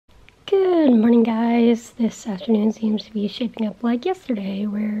Good morning, guys. This afternoon seems to be shaping up like yesterday,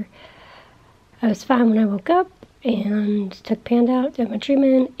 where I was fine when I woke up and took Panda out, did my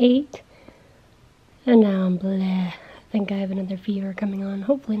treatment, ate, and now I'm bleh. I think I have another fever coming on.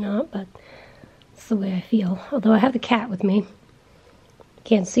 Hopefully not, but it's the way I feel. Although I have the cat with me.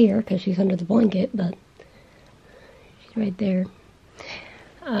 Can't see her because she's under the blanket, but she's right there.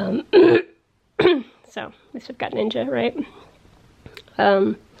 So, at least I've got Ninja, right?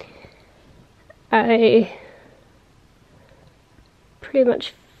 I pretty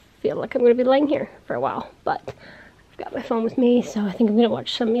much feel like I'm going to be laying here for a while, but I've got my phone with me, so I think I'm going to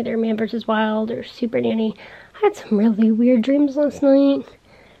watch some either Man vs. Wild or Super Nanny. I had some really weird dreams last night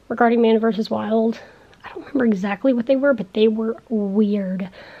regarding Man vs. Wild. I don't remember exactly what they were, but they were weird.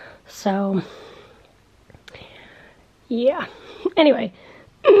 So, yeah. Anyway,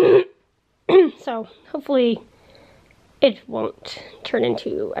 so hopefully it won't turn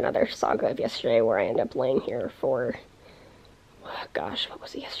into another saga of yesterday where I end up laying here for, oh gosh, what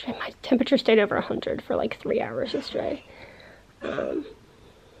was it yesterday? My temperature stayed over 100 for like 3 hours yesterday.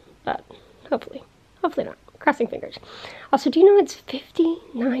 But hopefully not. Crossing fingers. Also, do you know it's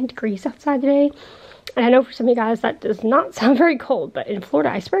 59 degrees outside today? And I know for some of you guys that does not sound very cold, but in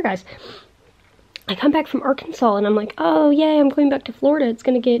Florida, I swear guys, I come back from Arkansas and I'm like, oh yay, I'm going back to Florida. It's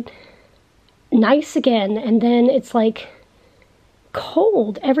gonna get nice again, and then it's like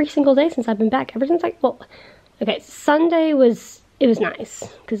cold every single day since I've been back. Ever since Sunday it was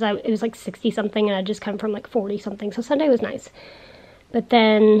nice because it was like 60 something and I just come from like 40 something, so Sunday was nice. But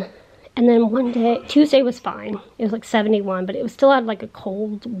then one day, Tuesday was fine. It was like 71, but it was still had like a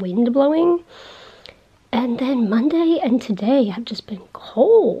cold wind blowing. And then Monday and today have just been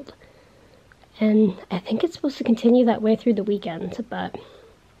cold, and I think it's supposed to continue that way through the weekend, but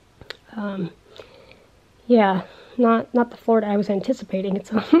yeah, not the Florida I was anticipating.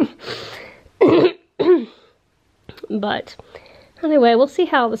 It's but anyway, we'll see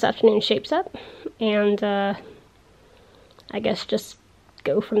how this afternoon shapes up, and I guess just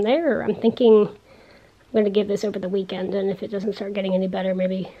go from there. I'm thinking I'm going to give this over the weekend, and if it doesn't start getting any better,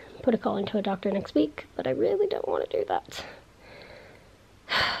 maybe put a call into a doctor next week, but I really don't want to do that.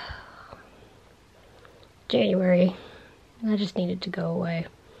 January, I just needed to go away.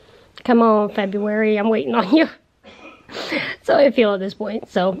 Come on, February, I'm waiting on you. So I feel at this point.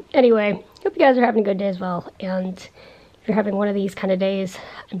 So anyway, hope you guys are having a good day as well, and if you're having one of these kind of days,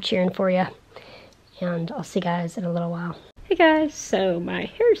 I'm cheering for you, and I'll see you guys in a little while. Hey guys, so my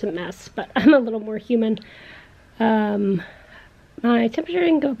hair's a mess, but I'm a little more human. My temperature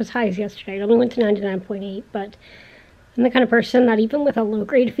didn't go up as high as yesterday. It only went to 99.8, but I'm the kind of person that even with a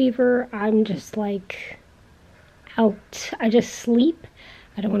low-grade fever, I'm just like out. I just sleep.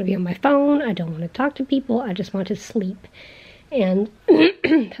 I don't want to be on my phone. I don't want to talk to people. I just want to sleep. And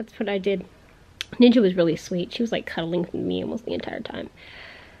that's what I did. Ninja was really sweet. She was like cuddling with me almost the entire time.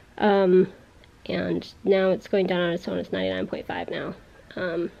 And now it's going down on its own. It's 99.5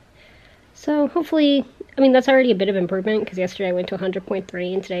 now. So hopefully, I mean, that's already a bit of improvement because yesterday I went to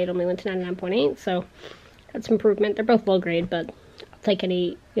 100.3 and today it only went to 99.8. So that's improvement. They're both low grade, but I'll take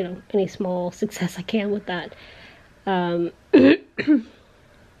any small success I can with that.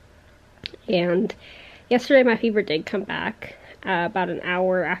 And yesterday my fever did come back about an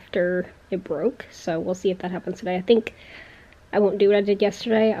hour after it broke, so we'll see if that happens today. I think I won't do what I did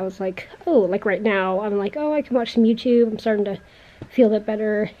yesterday. I was like, oh, like right now, I'm like, oh, I can watch some YouTube. I'm starting to feel a bit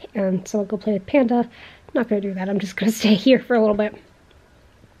better, and so I'll go play with Panda. I'm not going to do that. I'm just going to stay here for a little bit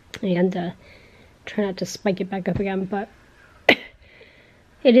and try not to spike it back up again, but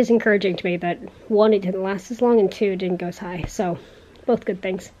it is encouraging to me that, one, it didn't last as long, and two, it didn't go as high, so both good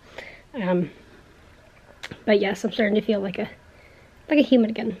things. But yes, I'm starting to feel like a human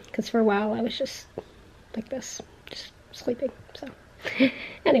again, because for a while I was just like this, just sleeping. So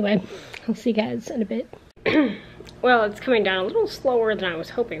anyway, I'll see you guys in a bit. Well, it's coming down a little slower than I was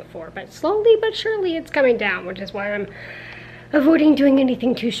hoping for, but slowly but surely it's coming down, which is why I'm avoiding doing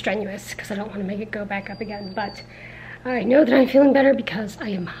anything too strenuous, because I don't want to make it go back up again. But I know that I'm feeling better because I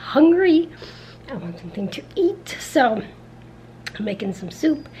am hungry. I want something to eat, so I'm making some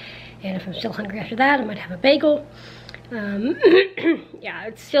soup, and if I'm still hungry after that, I might have a bagel. Yeah,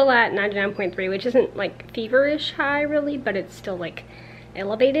 it's still at 99.3, which isn't like feverish high really, but it's still like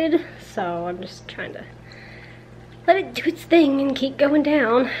elevated, so I'm just trying to let it do its thing and keep going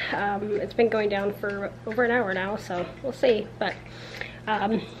down. It's been going down for over an hour now, so we'll see, but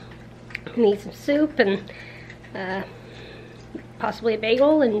I need some soup and possibly a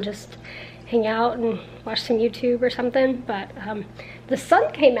bagel and just hang out and watch some YouTube or something. But the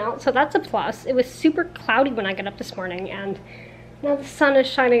sun came out, so that's a plus. It was super cloudy when I got up this morning, and Now the sun is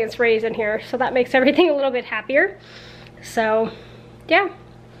shining its rays in here, so that makes everything a little bit happier. So yeah,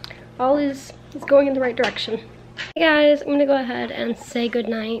 all is going in the right direction. Hey guys, I'm gonna go ahead and say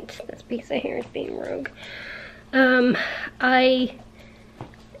goodnight. This piece of hair is being rogue. I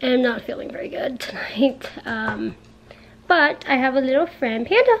am not feeling very good tonight. But I have a little friend,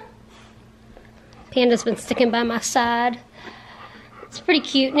 Panda. Panda's been sticking by my side. It's pretty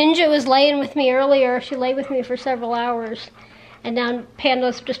cute. Ninja was laying with me earlier. She lay with me for several hours. And now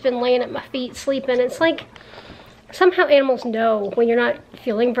Panda's just been laying at my feet sleeping. It's like, somehow animals know when you're not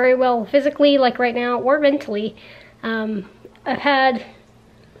feeling very well physically, like right now, or mentally. I've had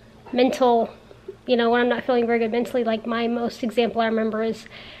mental, you know, when I'm not feeling very good mentally, like my most example I remember is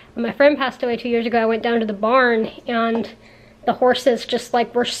when my friend passed away 2 years ago. I went down to the barn and the horses just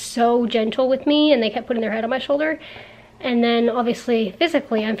like were so gentle with me, and they kept putting their head on my shoulder. And then obviously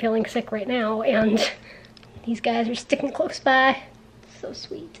physically I'm feeling sick right now, and these guys are sticking close by. So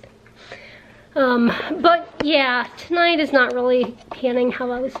sweet. But yeah, tonight is not really panning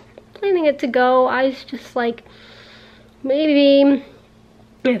how I was planning it to go. I was just like, maybe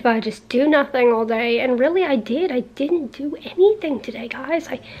if I just do nothing all day. And really I didn't do anything today, guys.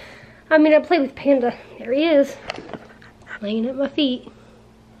 I mean, I played with Panda. There he is, laying at my feet.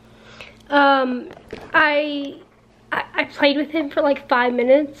 I played with him for like 5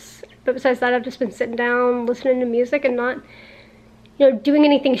 minutes, but besides that I've just been sitting down listening to music and not, you know, doing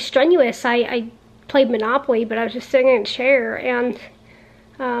anything strenuous. I played Monopoly, but I was just sitting in a chair, and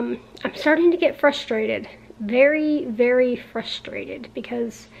I'm starting to get frustrated. Very, very frustrated,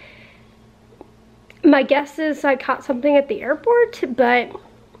 because my guess is I caught something at the airport, but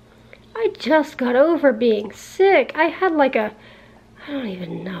I just got over being sick. I had like I don't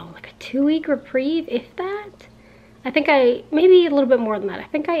even know, like a 2-week reprieve, if that. I think maybe a little bit more than that. I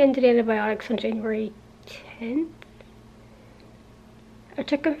think I ended antibiotics on January 10th. I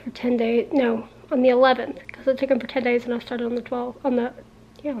took them for 10 days, no, on the 11th, because I took them for 10 days and I started on the 12th, on the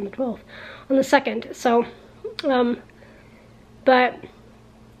 12th, on the 2nd. So, but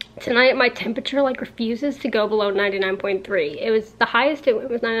tonight my temperature like refuses to go below 99.3. It was, the highest it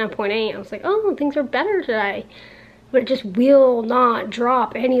was 99.8. I was like, oh, things are better today. But it just will not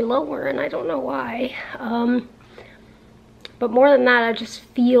drop any lower, and I don't know why. But more than that, I just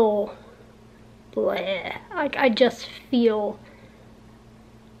feel bleh. Like, I just feel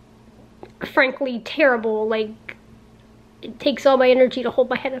frankly terrible. Like, it takes all my energy to hold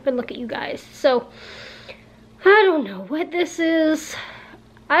my head up and look at you guys. So I don't know what this is.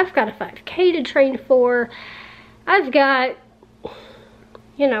 I've got a 5K to train for. I've got,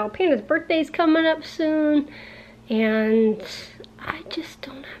 you know, Panda's birthday's coming up soon, and I just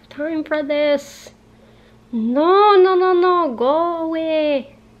don't have time for this. No, no, no, no, go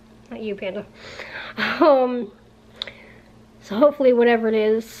away. Not you, Panda. So hopefully whatever it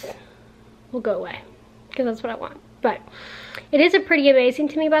is will go away, because that's what I want. But it is pretty amazing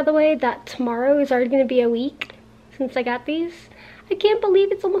to me, by the way, that tomorrow is already going to be a week since I got these. I can't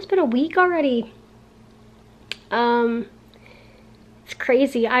believe it's almost been a week already. It's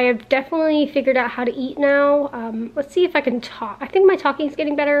crazy. I have definitely figured out how to eat now. Let's see if I can talk. I think my talking is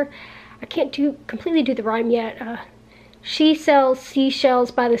getting better. I can't completely do the rhyme yet. She sells seashells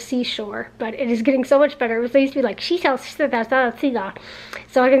by the seashore, but it is getting so much better. It used to be like, she sells seashells,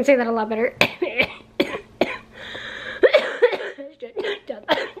 so I can say that a lot better.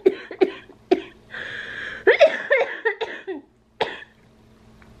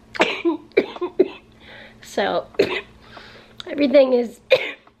 So everything is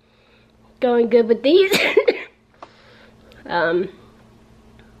going good with these.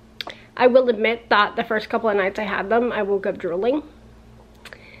 I will admit that the first couple of nights I had them, I woke up drooling.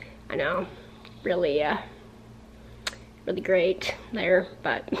 I know, really, really great there,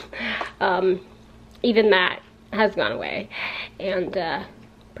 but even that has gone away, and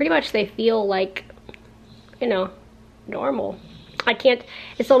pretty much they feel like, you know, normal. I can't,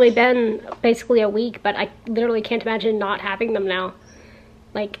 it's only been basically a week, but I literally can't imagine not having them now.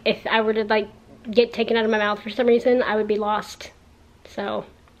 Like, if I were to like get taken out of my mouth for some reason, I would be lost. So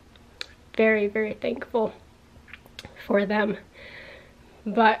very, very thankful for them.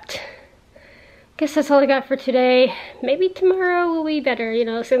 But I guess that's all I got for today. Maybe tomorrow will be better, you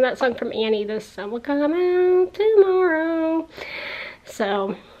know, sing that song from Annie, the sun will come out tomorrow.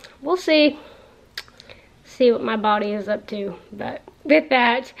 So we'll see what my body is up to. But with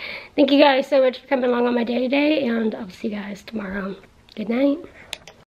that, thank you guys so much for coming along on my day today, and I'll see you guys tomorrow. Good night.